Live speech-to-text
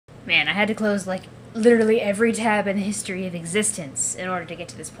Man, I had to close, like, literally every tab in the history of existence in order to get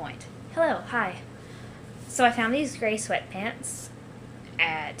to this point. Hello, hi. So I found these gray sweatpants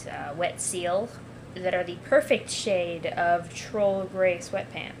at Wet Seal that are the perfect shade of troll gray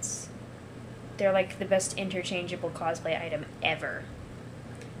sweatpants. They're like the best interchangeable cosplay item ever.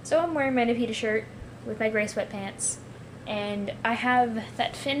 So I'm wearing my Nikita shirt with my gray sweatpants, and I have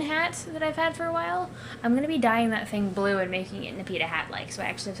that Finn hat that I've had for a while. I'm going to be dyeing that thing blue and making it Nikita hat-like, so I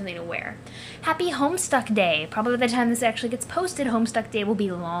actually have something to wear. Happy Homestuck Day! Probably by the time this actually gets posted, Homestuck Day will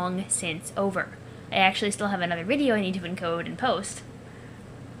be long since over. I actually still have another video I need to encode and post,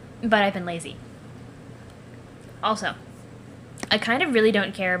 but I've been lazy. Also, I kind of really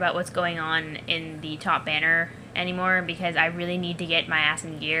don't care about what's going on in the top banner anymore because I really need to get my ass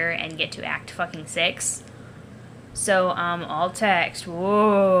in gear and get to Act fucking 6. So, alt text.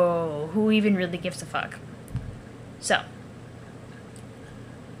 Whoa, who even really gives a fuck? So,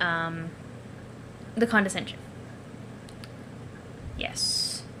 the condescension.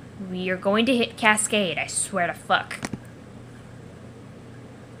 Yes. We are going to hit Cascade, I swear to fuck.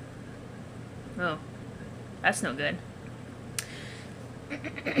 Oh, that's no good.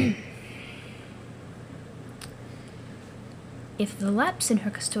 If the lapse in her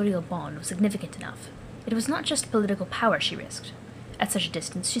custodial bond was significant enough, it was not just political power she risked. At such a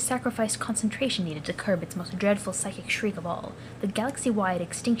distance, she sacrificed concentration needed to curb its most dreadful psychic shriek of all, the galaxy-wide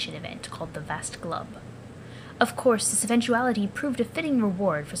extinction event called the Vast Glub. Of course, this eventuality proved a fitting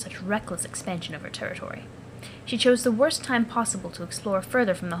reward for such reckless expansion of her territory. She chose the worst time possible to explore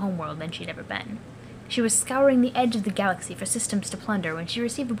further from the homeworld than she'd ever been. She was scouring the edge of the galaxy for systems to plunder when she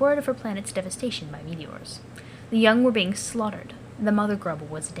received word of her planet's devastation by meteors. The young were being slaughtered. The mother grub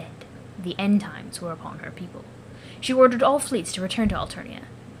was dead. The end times were upon her people. She ordered all fleets to return to Alternia.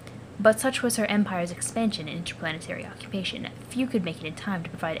 But such was her empire's expansion and interplanetary occupation, few could make it in time to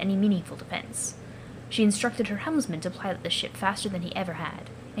provide any meaningful defense. She instructed her helmsman to pilot the ship faster than he ever had,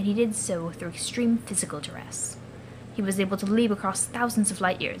 and he did so through extreme physical duress. He was able to leap across thousands of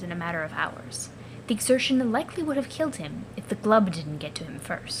light years in a matter of hours. The exertion likely would have killed him if the glub didn't get to him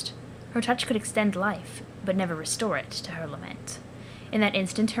first. Her touch could extend life, but never restore it, to her lament. In that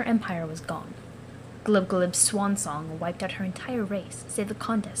instant, her empire was gone. Glub Glub's swan song wiped out her entire race, save the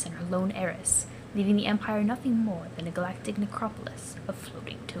Countess and her lone heiress, leaving the empire nothing more than a galactic necropolis of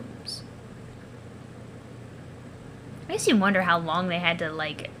floating tombs. Makes you wonder how long they had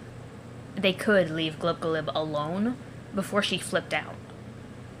to, they could leave Glub Glub alone before she flipped out.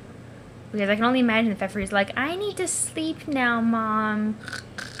 Because I can only imagine if Pfeffery's like, I need to sleep now, Mom.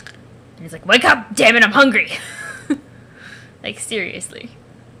 And he's like, wake up, damn it, I'm hungry. Like, seriously.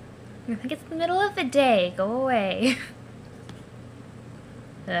 I think it's the middle of the day. Go away.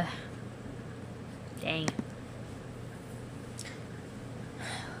 Ugh. Dang.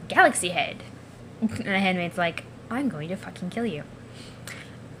 Galaxy Head. And the handmaid's like, I'm going to fucking kill you.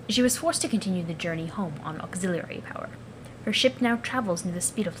 She was forced to continue the journey home on auxiliary power. Her ship now travels near the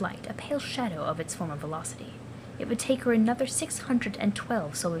speed of light, a pale shadow of its former velocity. It would take her another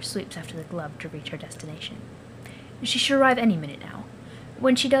 612 solar sweeps after the glove to reach her destination. She should arrive any minute now.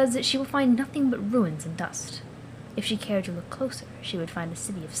 When she does, she will find nothing but ruins and dust. If she cared to look closer, she would find a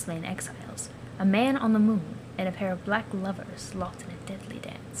city of slain exiles, a man on the moon, and a pair of black lovers locked in a deadly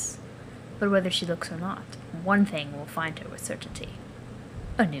dance. But whether she looks or not, one thing will find her with certainty.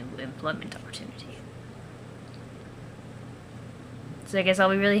 A new employment opportunity. So I guess all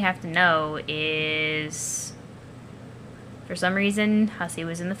we really have to know is, for some reason, Hussey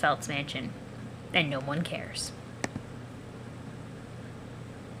was in the Feltz mansion, and no one cares.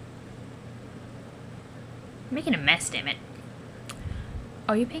 I'm making a mess, damn it.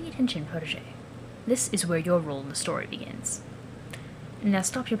 Are you paying attention, protege? This is where your role in the story begins. Now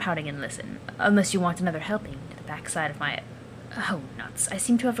stop your pouting and listen, unless you want another helping to the backside of my... Oh, nuts. I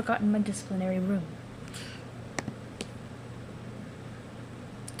seem to have forgotten my disciplinary room.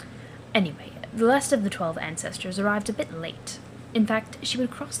 Anyway, the last of the 12 ancestors arrived a bit late. In fact, she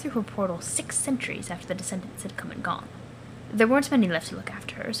would cross through her portal 6 centuries after the descendants had come and gone. There weren't many left to look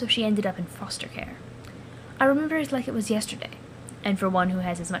after her, so she ended up in foster care. I remember it like it was yesterday, and for one who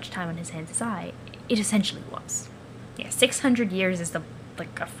has as much time on his hands as I, it essentially was. Yeah, 600 years is a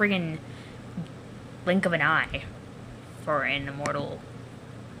friggin' blink of an eye for an immortal,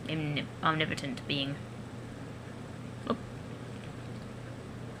 omnipotent being. Oh.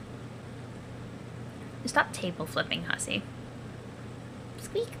 Stop table flipping, Hussey.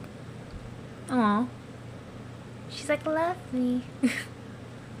 Squeak. Aw. She's like, love me.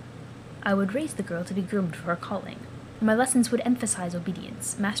 I would raise the girl to be groomed for her calling. My lessons would emphasize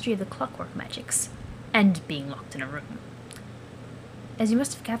obedience, mastery of the clockwork magics, and being locked in a room. As you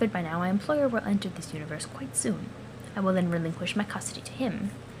must have gathered by now, my employer will enter this universe quite soon. I will then relinquish my custody to him,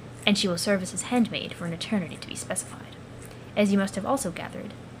 and she will serve as his handmaid for an eternity to be specified. As you must have also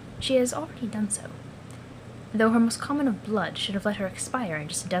gathered, she has already done so. Though her most common of blood should have let her expire in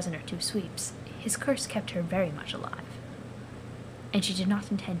just a dozen or 2 sweeps, his curse kept her very much alive, and she did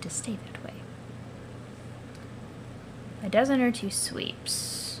not intend to stay that way. A dozen or 2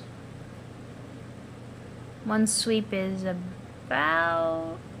 sweeps. 1 sweep is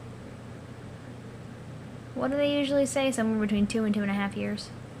about... what do they usually say? Somewhere between 2 and 2.5 years?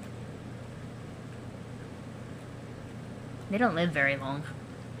 They don't live very long.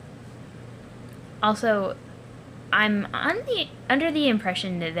 Also, I'm under the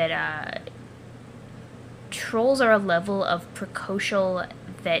impression that trolls are a level of precocial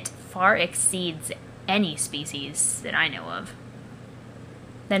that far exceeds any species that I know of.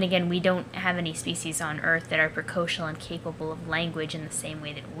 Then again, we don't have any species on Earth that are precocial and capable of language in the same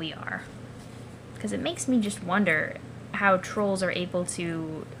way that we are. Because it makes me just wonder how trolls are able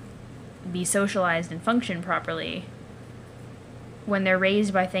to be socialized and function properly when they're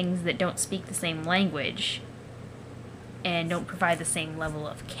raised by things that don't speak the same language and don't provide the same level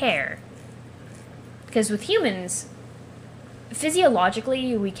of care. Because with humans,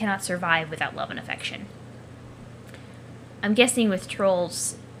 physiologically, we cannot survive without love and affection. I'm guessing with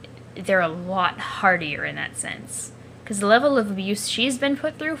trolls, they're a lot hardier in that sense. Because the level of abuse she's been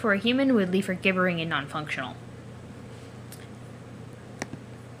put through for a human would leave her gibbering and non-functional.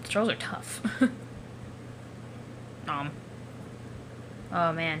 Trolls are tough.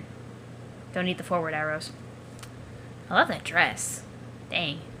 Oh man. Don't eat the forward arrows. I love that dress.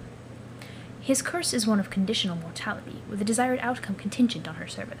 Dang. His curse is one of conditional mortality, with the desired outcome contingent on her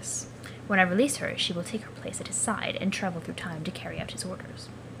service. When I release her, she will take her place at his side and travel through time to carry out his orders.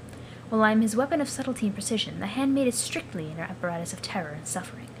 While I am his weapon of subtlety and precision, the handmaid is strictly in her apparatus of terror and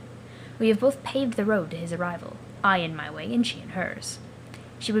suffering. We have both paved the road to his arrival, I in my way and she in hers.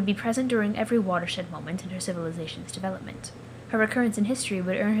 She would be present during every watershed moment in her civilization's development. Her recurrence in history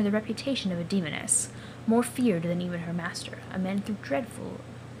would earn her the reputation of a demoness, more feared than even her master, a man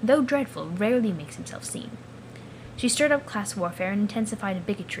though dreadful, rarely makes himself seen. She stirred up class warfare and intensified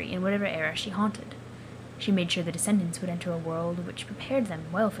bigotry in whatever era she haunted. She made sure the descendants would enter a world which prepared them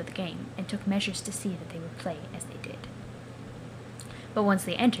well for the game, and took measures to see that they would play as they did. But once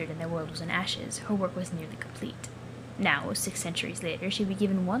they entered and their world was in ashes, her work was nearly complete. Now, 6 centuries later, she would be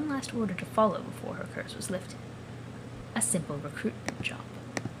given one last order to follow before her curse was lifted. A simple recruitment job.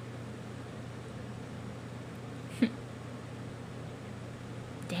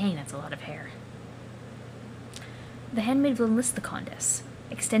 Dang, that's a lot of hair. The handmaid will enlist the Condess,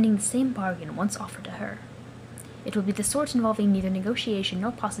 extending the same bargain once offered to her. It will be the sort involving neither negotiation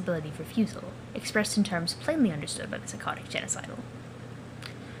nor possibility of refusal, expressed in terms plainly understood by the psychotic genocidal.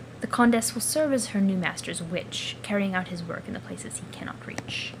 The Condess will serve as her new master's witch, carrying out his work in the places he cannot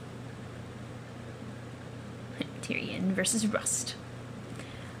reach. Tyrion versus Rust.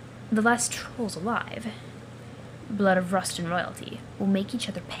 The last trolls alive, blood of Rust and royalty, will make each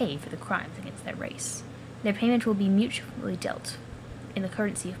other pay for the crimes against their race. Their payment will be mutually dealt in the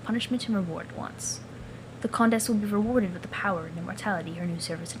currency of punishment and reward at once. The Condess will be rewarded with the power and immortality her new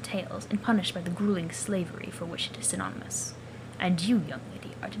service entails, and punished by the grueling slavery for which it is synonymous. And you, young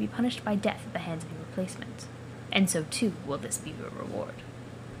lady, are to be punished by death at the hands of your replacement. And so, too, will this be your reward.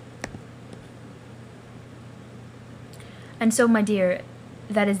 And so, my dear,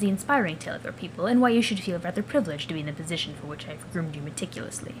 that is the inspiring tale of your people, and why you should feel rather privileged to be in the position for which I have groomed you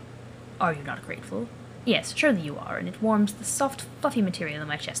meticulously. Are you not grateful? Yes, surely you are, and it warms the soft, fluffy material in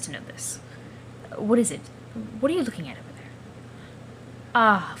my chest to know this. What is it? What are you looking at over there?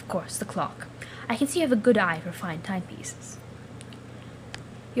 Ah, of course, the clock. I can see you have a good eye for fine timepieces.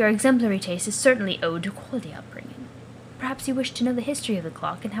 Your exemplary taste is certainly owed to quality upbringing. Perhaps you wish to know the history of the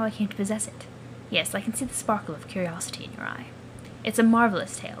clock and how I came to possess it. Yes, I can see the sparkle of curiosity in your eye. It's a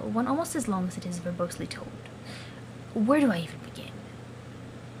marvelous tale, one almost as long as it is verbosely told. Where do I even begin?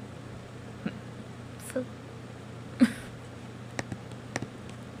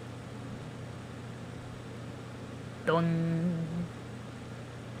 Dun.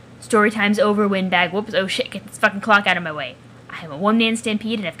 Story time's over, windbag. Whoops, oh shit, get this fucking clock out of my way. I am a one-man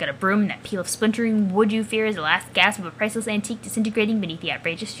stampede, and I've got a broom and that peal of splintering wood you fear is the last gasp of a priceless antique disintegrating beneath the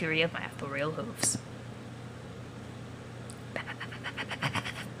outrageous fury of my authorial hooves.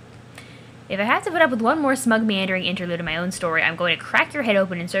 If I have to put up with one more smug meandering interlude in my own story, I'm going to crack your head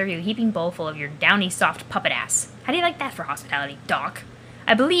open and serve you a heaping bowl full of your downy soft puppet ass. How do you like that for hospitality, Doc?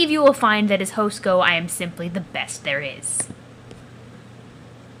 I believe you will find that as hosts go, I am simply the best there is.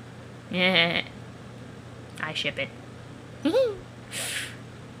 I ship it.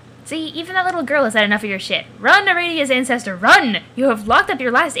 See, even that little girl has had enough of your shit. Run, Aradia's ancestor, run! You have locked up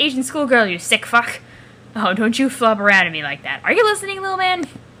your last Asian schoolgirl, you sick fuck. Oh, don't you flop around at me like that. Are you listening, little man?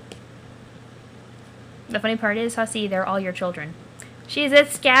 The funny part is, Hussy, they're all your children. She's a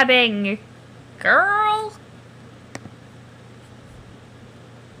scabbing girl.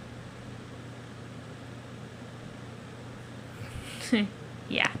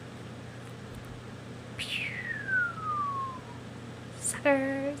 Yeah.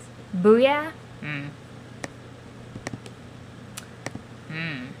 Suckers. Booyah.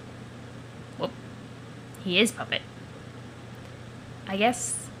 Whoop. He is puppet. I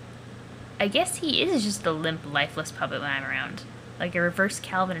guess he is just the limp, lifeless puppet when I'm around. Like a reverse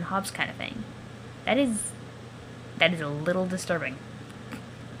Calvin and Hobbes kind of thing. That is a little disturbing.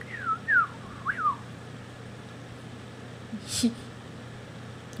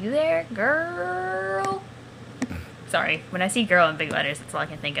 You there, girl? Sorry, when I see girl in big letters, that's all I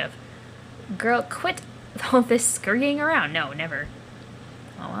can think of. Girl, quit all this scurrying around. No, never.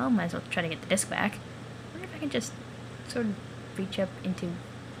 Oh well, might as well try to get the disc back. I wonder if I can just sort of reach up into...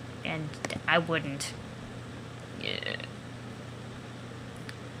 And I wouldn't. Yeah.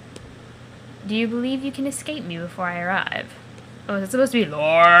 Do you believe you can escape me before I arrive? Oh, is it supposed to be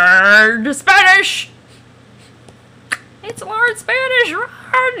Lord Spanish? It's Lord Spanish,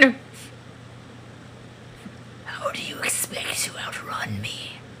 run! How do you expect to outrun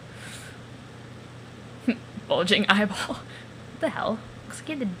me? Bulging eyeball. What the hell? Looks like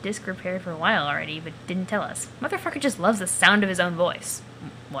he had the disc repaired for a while already, but didn't tell us. Motherfucker just loves the sound of his own voice.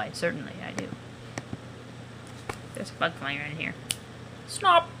 Why, certainly I do. There's a bug flying around here.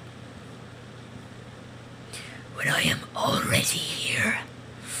 Stop! When I am already here.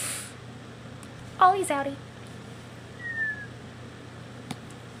 Ollie's outie.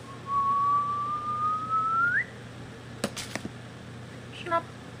 Stop.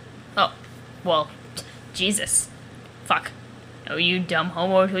 Oh, well, Jesus. Fuck. Oh, you dumb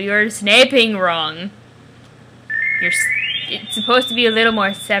homo, you're snapping wrong. It's supposed to be a little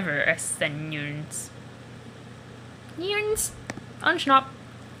more severus than Nunes. Nunes. Unschnop.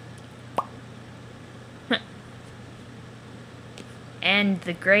 And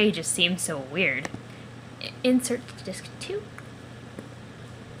the gray just seems so weird. Insert disc 2.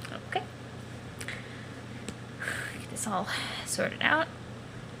 Okay. Get this all sorted out.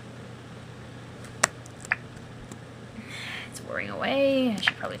 It's whirring away. I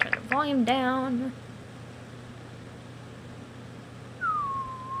should probably turn the volume down.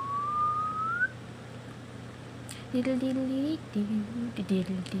 That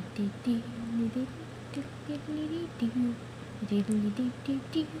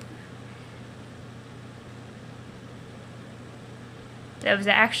was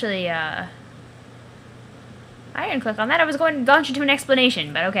actually, I didn't click on that. I was going to launch into an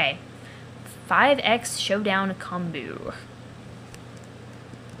explanation, but okay. 5X Showdown Combo.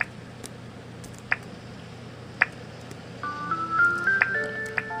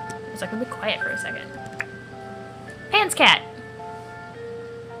 It was like really quiet for a second. Pants cat.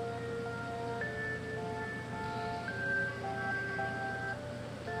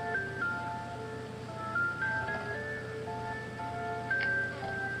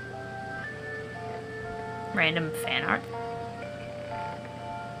 Random fan art.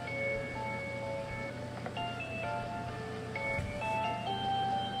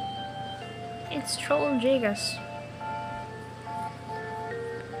 It's Troll Jagus.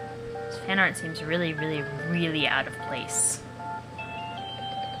 This fan art seems really, really, really out of place.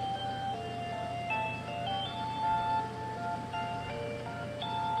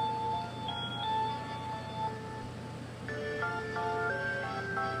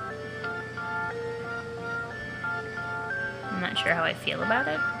 I'm not sure how I feel about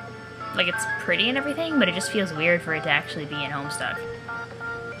it. Like, it's pretty and everything, but it just feels weird for it to actually be in Homestuck.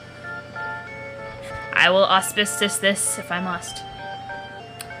 I will auspice this if I must.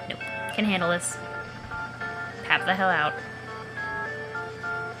 Nope. Can handle this. Pap the hell out.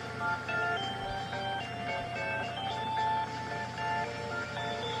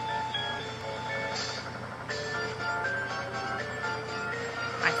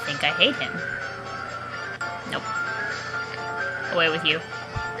 I think I hate him. Nope. Away with you.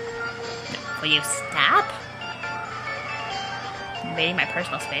 Will you stop? Invading my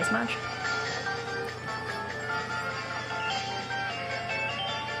personal space much?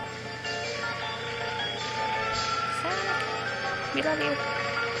 We love you.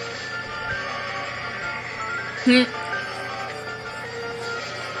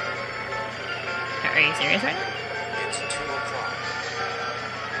 Are you serious right now? It's 2 o'clock.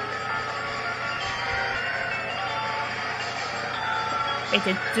 Wait,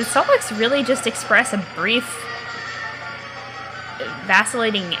 did Solix really just express a brief,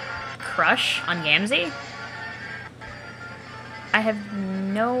 vacillating crush on Gamzee? I have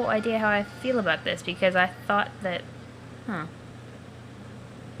no idea how I feel about this, because I thought that... Huh.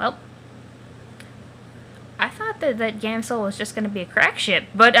 Well... I thought that Gamsol was just going to be a crack ship,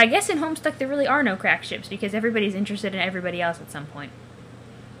 but I guess in Homestuck there really are no crack ships, because everybody's interested in everybody else at some point.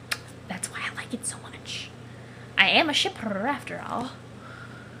 That's why I like it so much. I am a shipper after all.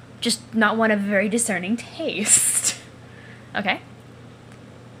 Just not one of very discerning taste. Okay.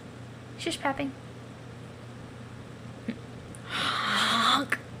 Shush papping.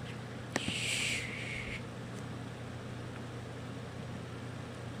 Honk.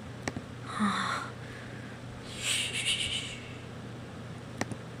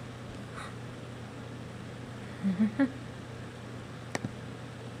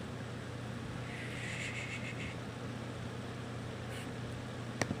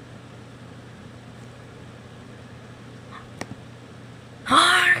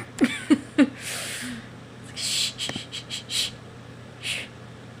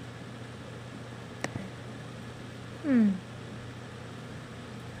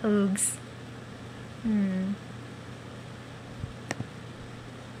 Oogs.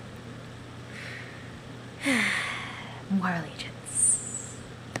 More allegiance.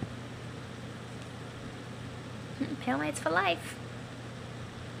 Pale mates for life.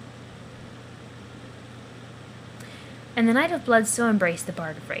 And the Knight of Blood so embraced the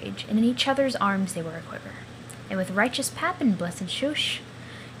Bard of Rage, and in each other's arms they were a quiver. And with righteous pap and blessed shush,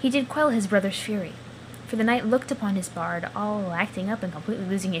 he did quell his brother's fury. For the knight looked upon his bard, all acting up and completely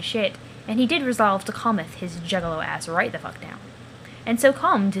losing his shit, and he did resolve to calmeth his juggalo ass right the fuck down. And so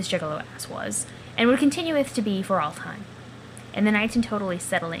calmed his juggalo ass was, and would continueth to be for all time. And the knight in totally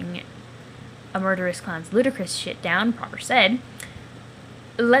settling a murderous clown's ludicrous shit down, proper said,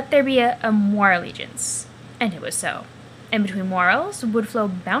 let there be a more allegiance. And it was so. And between morals would flow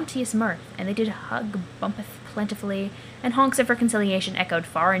bounteous mirth, and they did hug bumpeth plentifully, and honks of reconciliation echoed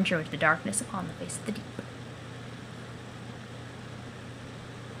far and true into the darkness upon the face of the deep.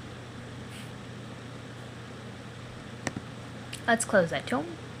 Let's close that tome.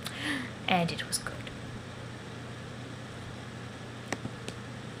 And it was good.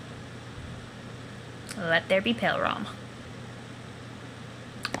 Let there be Pale Rom.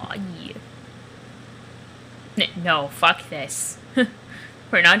 Aw, yeah. No, fuck this.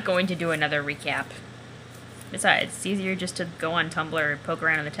 We're not going to do another recap. Besides, it's easier just to go on Tumblr, poke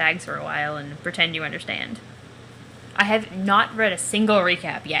around in the tags for a while, and pretend you understand. I have not read a single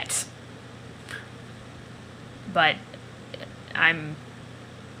recap yet. But I'm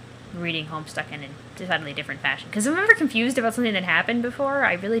reading Homestuck in a decidedly different fashion. Because if I'm ever confused about something that happened before,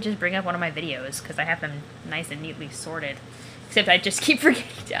 I really just bring up one of my videos, because I have them nice and neatly sorted. Except I just keep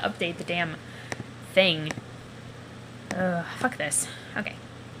forgetting to update the damn thing. Fuck this. Okay.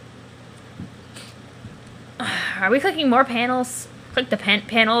 Are we clicking more panels? Click the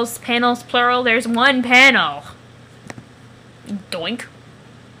panels. Panels, plural. There's one panel. Doink.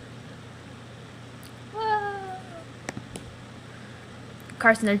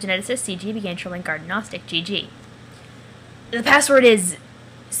 Carcinogeneticist CG began trolling Gardenostic GG. The password is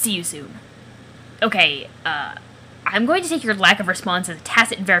see you soon. Okay, I'm going to take your lack of response as a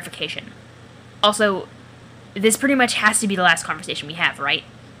tacit verification. Also, this pretty much has to be the last conversation we have, right?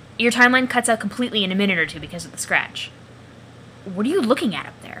 Your timeline cuts out completely in a minute or two because of the scratch. What are you looking at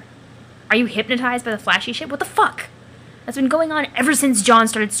up there? Are you hypnotized by the flashy shit? What the fuck? That's been going on ever since John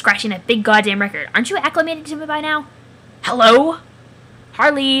started scratching that big goddamn record. Aren't you acclimated to me by now? Hello?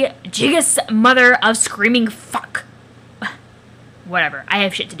 Harley, Jigus, mother of screaming fuck. Whatever, I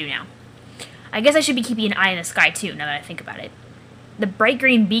have shit to do now. I guess I should be keeping an eye in the sky too, now that I think about it. The bright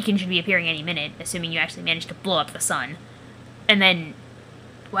green beacon should be appearing any minute, assuming you actually manage to blow up the sun. And then,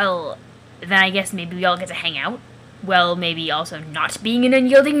 well, then I guess maybe we all get to hang out? Well, maybe also not being in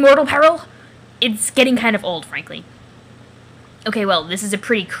unyielding mortal peril? It's getting kind of old, frankly. Okay, well, this is a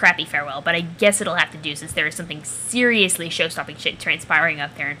pretty crappy farewell, but I guess it'll have to do since there is something seriously show-stopping shit transpiring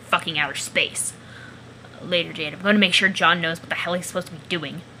up there in fucking outer space. Later, Jade, I'm going to make sure John knows what the hell he's supposed to be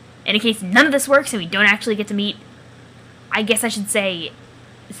doing. And in case none of this works and we don't actually get to meet, I guess I should say,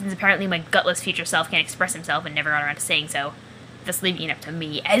 since apparently my gutless future self can't express himself and never got around to saying so, thus leaving it up to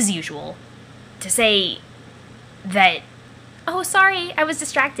me, as usual, to say that... Oh, sorry, I was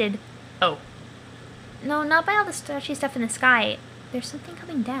distracted. Oh. No, not by all the stretchy stuff in the sky. There's something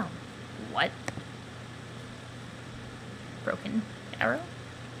coming down. What? Broken arrow?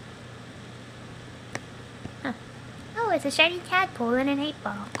 Huh. Oh, it's a shiny tadpole and an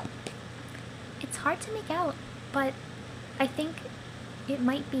 8-ball. It's hard to make out, but I think It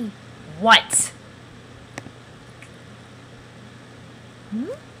might be... What? Hmm?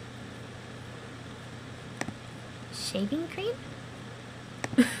 Shaving cream?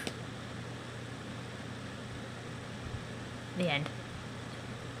 The end.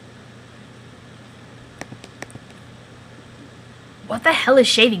 What the hell is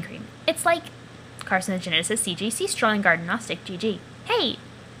shaving cream? It's like carcinogenesis, CG, strolling garden gnostic, GG. Hey!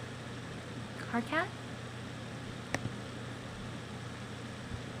 Car cat?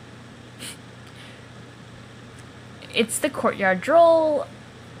 It's the courtyard droll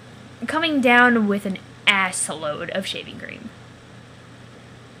coming down with an assload of shaving cream.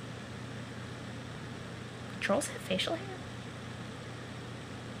 Trolls have facial hair?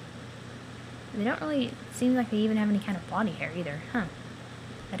 They don't really seem like they even have any kind of body hair either, huh?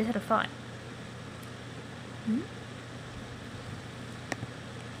 I just had a thought. Hmm?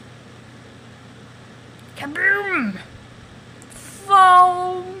 Kaboom!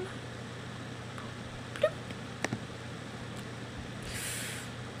 Foam! Bloop.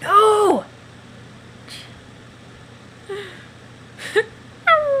 No!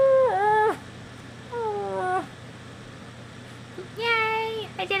 Yay!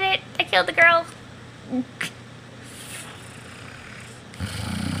 I did it! I killed the girl!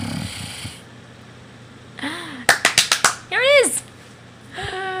 Here it is!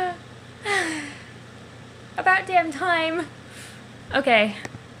 About damn time. Okay.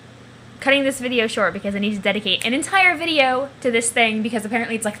 Cutting this video short because I need to dedicate an entire video to this thing because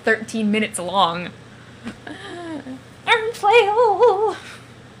apparently it's like 13 minutes long. Unplayable!